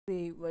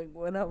basically, like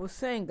what I was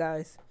saying,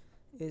 guys,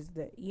 is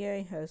that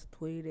EA has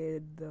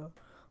tweeted the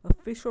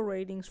official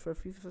ratings for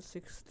FIFA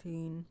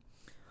 16.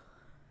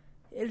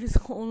 It is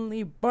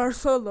only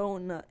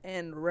Barcelona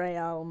and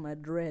Real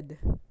Madrid.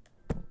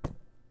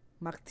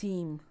 My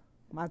team,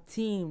 my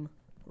team,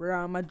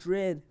 Real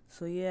Madrid.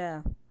 So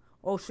yeah.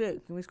 Oh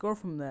shit! Can we score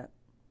from that?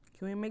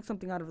 Can we make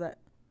something out of that?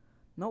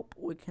 Nope,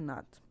 we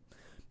cannot,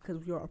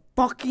 because we are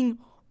fucking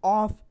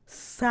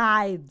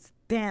offsides.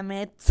 Damn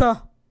it!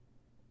 So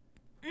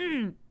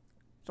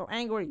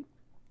angry.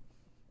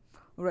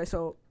 Alright,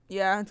 so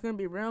yeah, it's gonna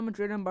be Real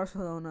Madrid and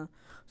Barcelona.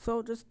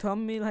 So just tell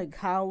me like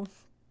how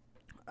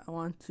I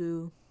want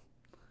to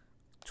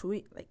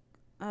tweet. Like,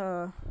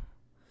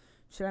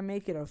 should I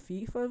make it a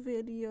FIFA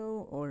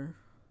video or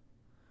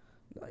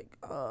like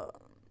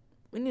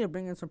we need to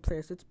bring in some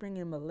players. Let's bring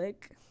in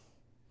Malik.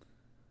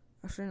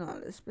 Actually,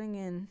 no. Let's bring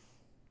in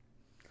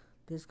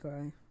this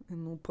guy,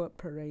 and we'll put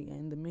Pereira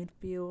in the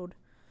midfield.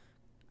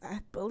 I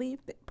believe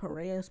that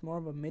Pereira is more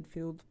of a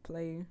midfield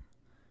player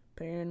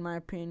in my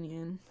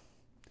opinion.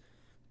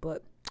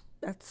 But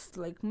that's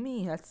like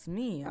me. That's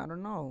me. I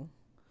don't know.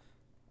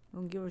 I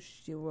don't give a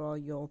shit what all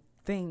y'all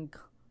think.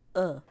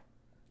 So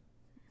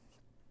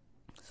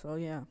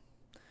yeah.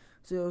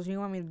 So do you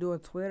want me to do a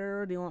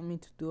Twitter? Do you want me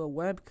to do a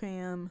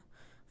webcam?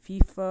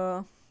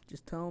 FIFA?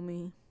 Just tell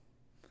me.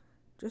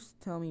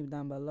 Just tell me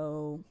down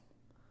below.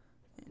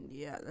 And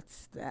yeah,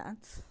 that's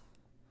that.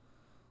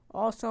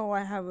 Also,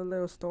 I have a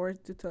little story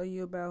to tell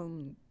you about.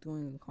 I'm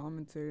doing a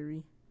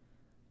commentary.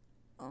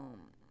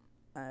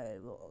 I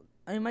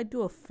might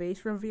do a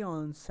face reveal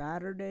on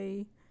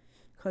Saturday,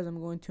 because I'm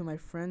going to my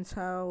friend's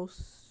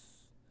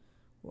house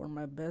or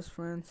my best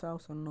friend's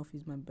house. I don't know if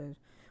he's my best.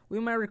 We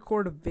might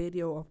record a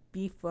video, a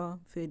FIFA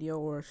video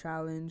or a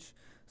challenge.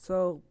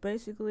 So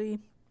basically,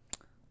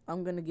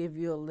 I'm gonna give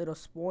you a little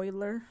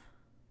spoiler.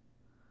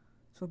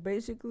 So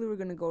basically, we're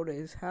gonna go to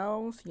his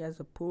house. He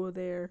has a pool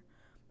there.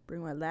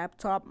 Bring my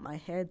laptop, my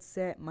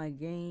headset, my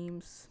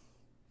games.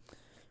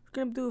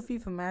 We're gonna do a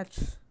FIFA match.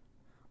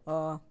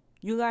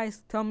 You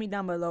guys tell me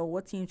down below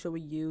what team should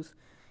we use.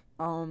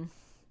 The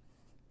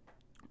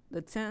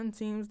 10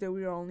 teams that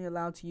we are only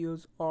allowed to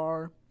use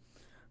are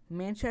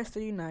Manchester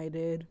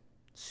United,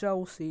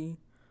 Chelsea,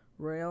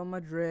 Real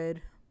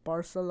Madrid,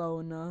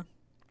 Barcelona,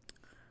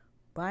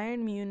 Bayern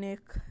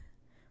Munich,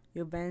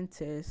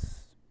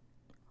 Juventus,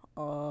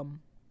 PSG.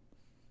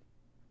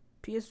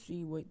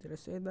 Wait, did I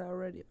say that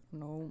already?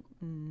 No.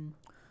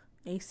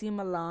 AC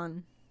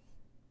Milan,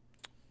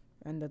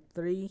 and the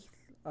three.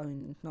 I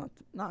mean,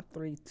 not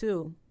 3,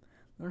 2.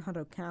 Learn how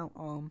to count.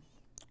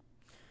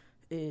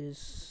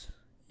 Is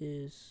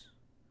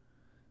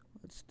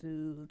let's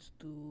do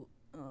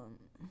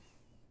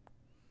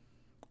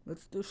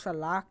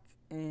Schalke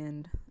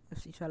and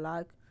FC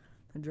Schalke,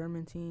 the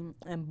German team,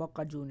 and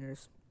Boca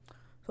Juniors.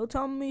 So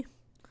tell me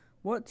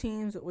what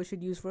teams we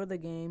should use for the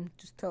game.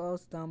 Just tell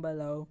us down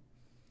below,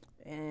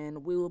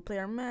 and we will play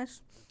our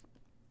match.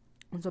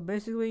 And so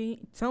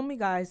basically, tell me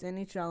guys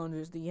any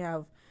challenges that you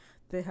have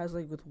that has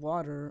like with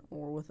water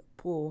or with a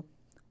pool.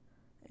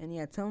 And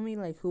yeah, tell me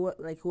like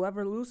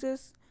whoever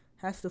loses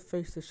has to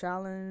face the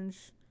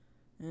challenge,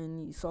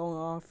 and so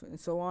off and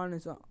so on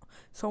and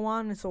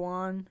so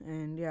on,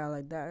 and yeah,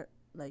 like that.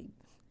 Like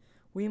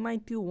we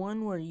might do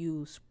one where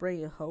you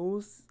spray a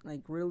hose,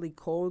 like really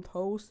cold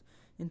hose,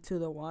 into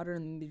the water,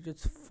 and they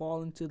just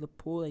fall into the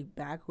pool like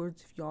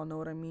backwards, if y'all know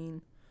what I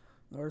mean,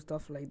 or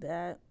stuff like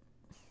that.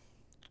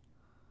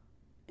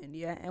 And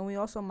yeah, and we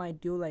also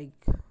might do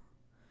like,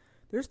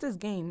 there's this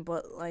game,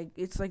 but like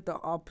it's like the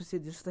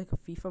opposite, just like a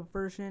FIFA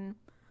version,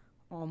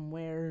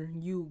 where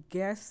you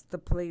guess the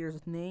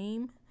player's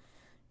name,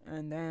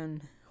 and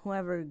then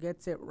whoever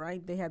gets it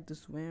right, they have to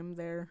swim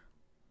there.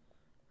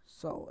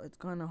 So it's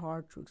kind of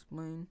hard to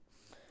explain,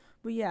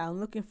 but yeah, I'm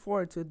looking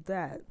forward to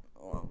that.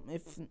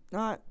 If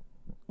not,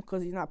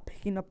 because he's not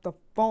picking up the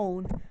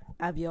phone,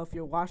 Aviel, if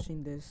you're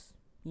watching this,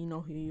 you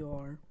know who you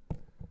are.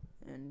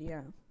 And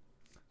yeah,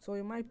 so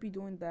we might be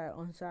doing that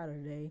on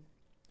Saturday.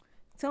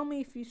 Tell me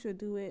if you should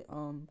do it.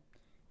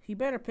 He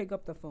better pick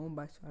up the phone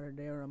by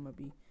Saturday, or I'm gonna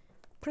be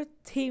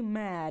pretty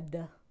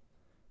mad.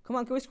 Come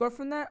on, can we score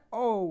from that?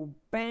 Oh,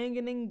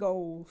 banging in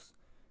goals.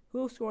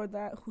 Who scored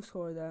that?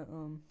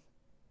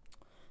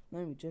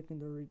 Let me check in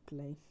the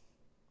replay.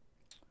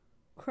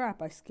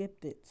 Crap, I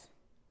skipped it.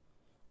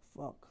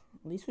 Fuck.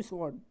 At least we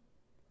scored.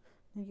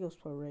 I think it was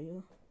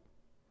Pereira.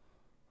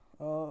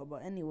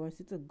 But anyways,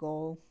 it's a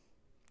goal.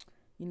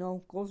 You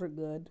know, goals are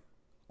good.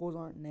 Goals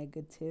aren't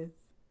negative.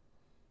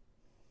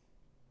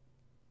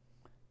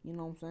 You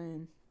know what I'm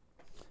saying?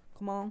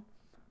 Come on.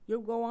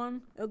 You go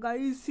on. El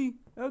Gaisi.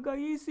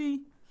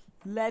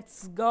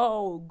 Let's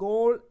go.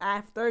 Goal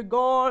after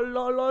goal.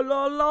 Lol, lol,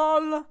 lol,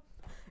 lol.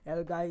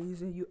 El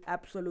Gaisi, you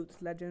absolute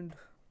legend.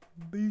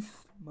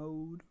 Beast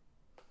mode.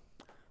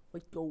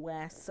 Wake your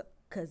ass up,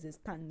 cause it's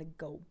time to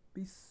go.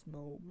 Beast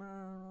mode,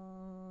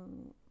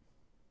 man.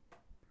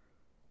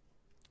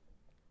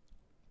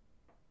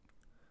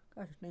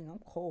 Gosh dang, I'm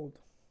cold.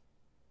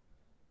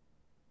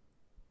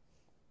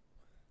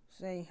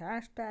 Say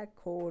hashtag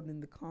cold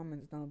in the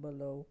comments down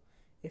below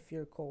if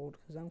you're cold,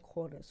 because I'm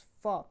cold as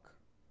fuck.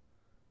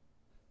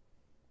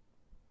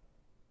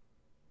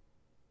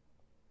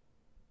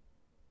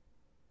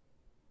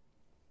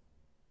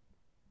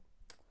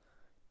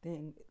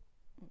 Dang,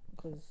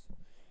 because,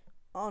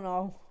 oh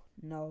no,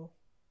 no.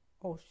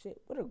 Oh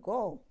shit, what a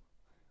goal.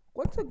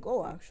 What's a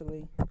goal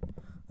actually?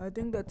 I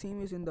think the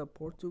team is in the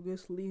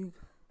Portuguese league.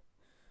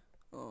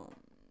 Um,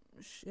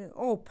 shit.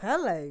 Oh,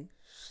 Pele.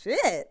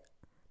 Shit.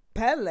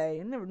 Pele.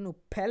 I never knew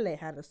Pele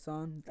had a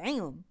son.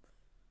 Damn.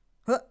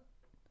 Huh.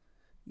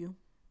 You.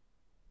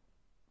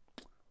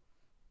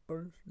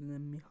 First,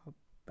 let me hop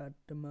at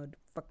the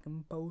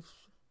motherfucking post.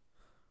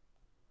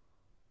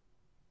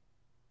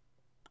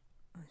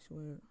 I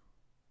swear.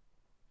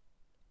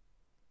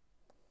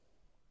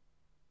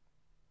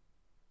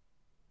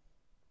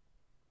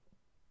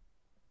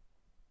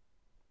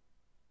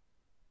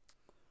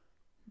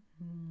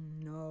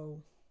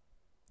 No.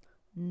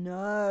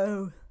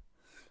 No.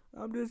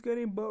 I'm just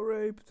getting butt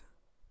raped.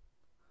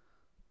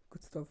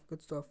 Good stuff.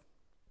 Good stuff.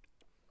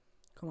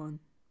 Come on.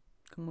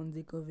 Come on,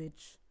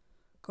 Zikovic.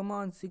 Come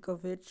on,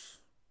 Zikovic.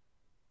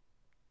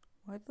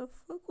 Why the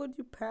fuck would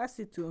you pass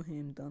it to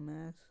him,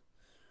 dumbass?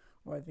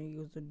 Or I think it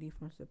was the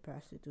defense that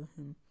passed it to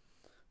him.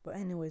 But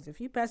anyways,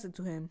 if you pass it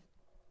to him,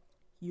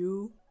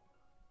 you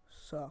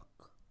suck.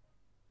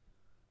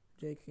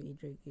 JK,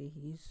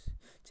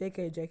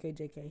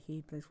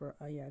 he plays for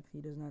Ajax.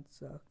 He does not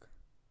suck.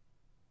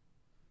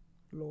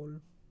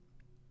 Lol.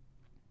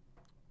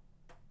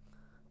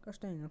 Gosh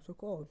dang, I'm so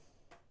cold.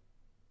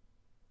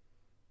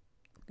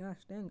 Gosh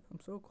dang, I'm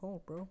so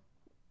cold, bro.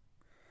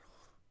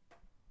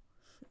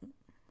 Shit.